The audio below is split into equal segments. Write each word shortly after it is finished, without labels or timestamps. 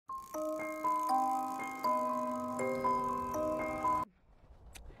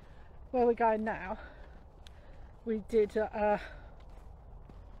where we're going now, we did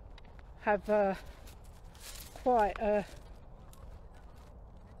have quite a...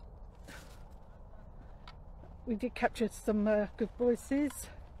 We did capture some good voices,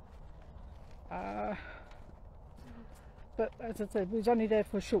 but as I said, we was only there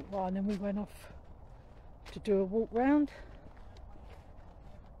for a short while and then we went off to do a walk round.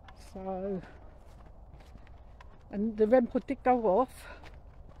 So, and the REM pod did go off,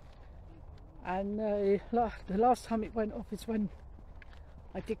 and the last time it went off is when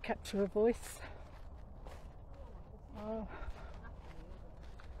I did capture a voice.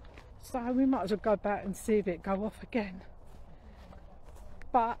 So we might as well go back and see if it go off again.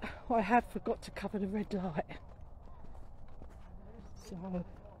 But I have forgot to cover the red light. So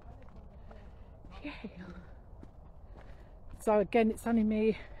yeah. So again, it's only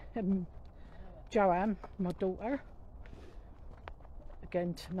me and Joanne, my daughter,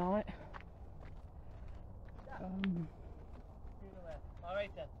 again tonight. So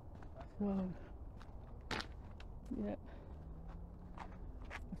yeah.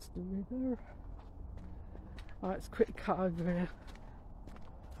 That's the river. Alright, let's quickly cut over here.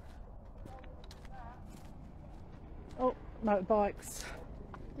 Oh, motorbikes.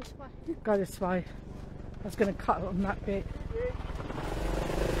 This way. Go this way. I was going to cut on that bit.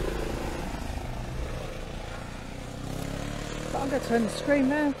 But I'm going to turn the screen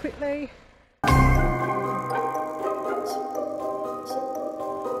round quickly.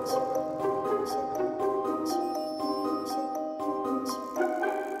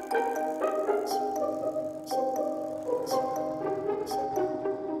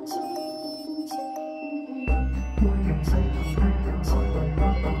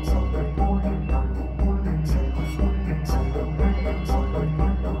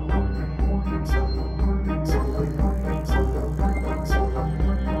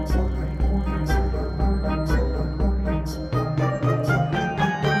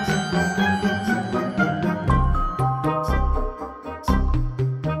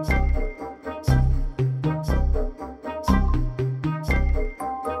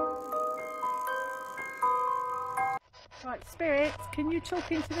 Right, spirits, can you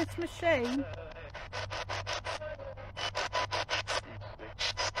talk into this machine?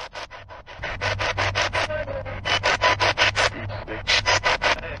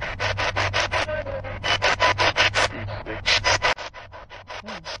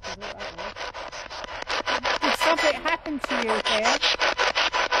 Did something happen to you here?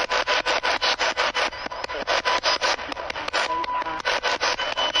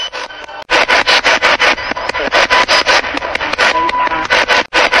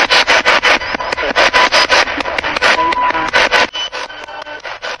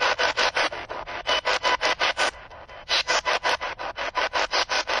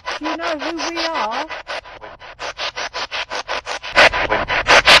 Do you know who we are?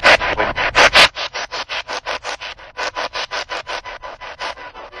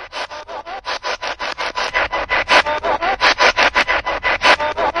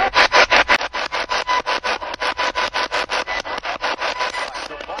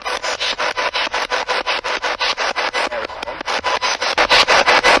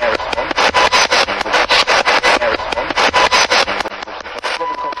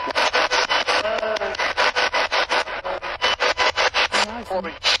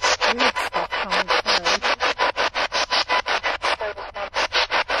 Weird stuff coming through.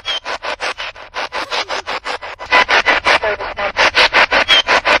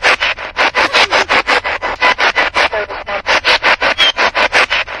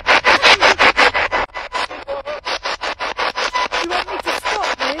 Do you want me to stop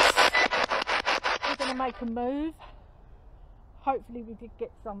this? We're going to make a move. Hopefully we did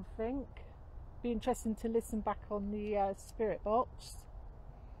get something. Be interesting to listen back on the spirit box.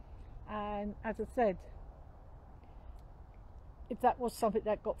 And as I said, if that was something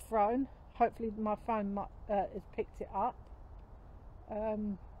that got thrown, hopefully my phone has picked it up.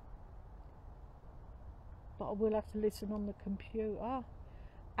 But I will have to listen on the computer.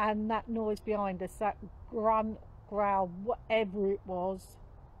 And that noise behind us, that grunt, growl, whatever it was,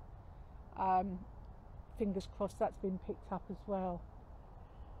 fingers crossed that's been picked up as well.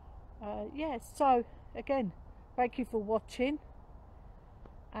 Yeah, so again, thank you for watching.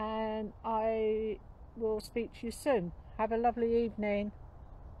 And I will speak to you soon. Have a lovely evening.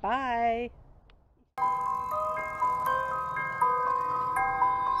 Bye.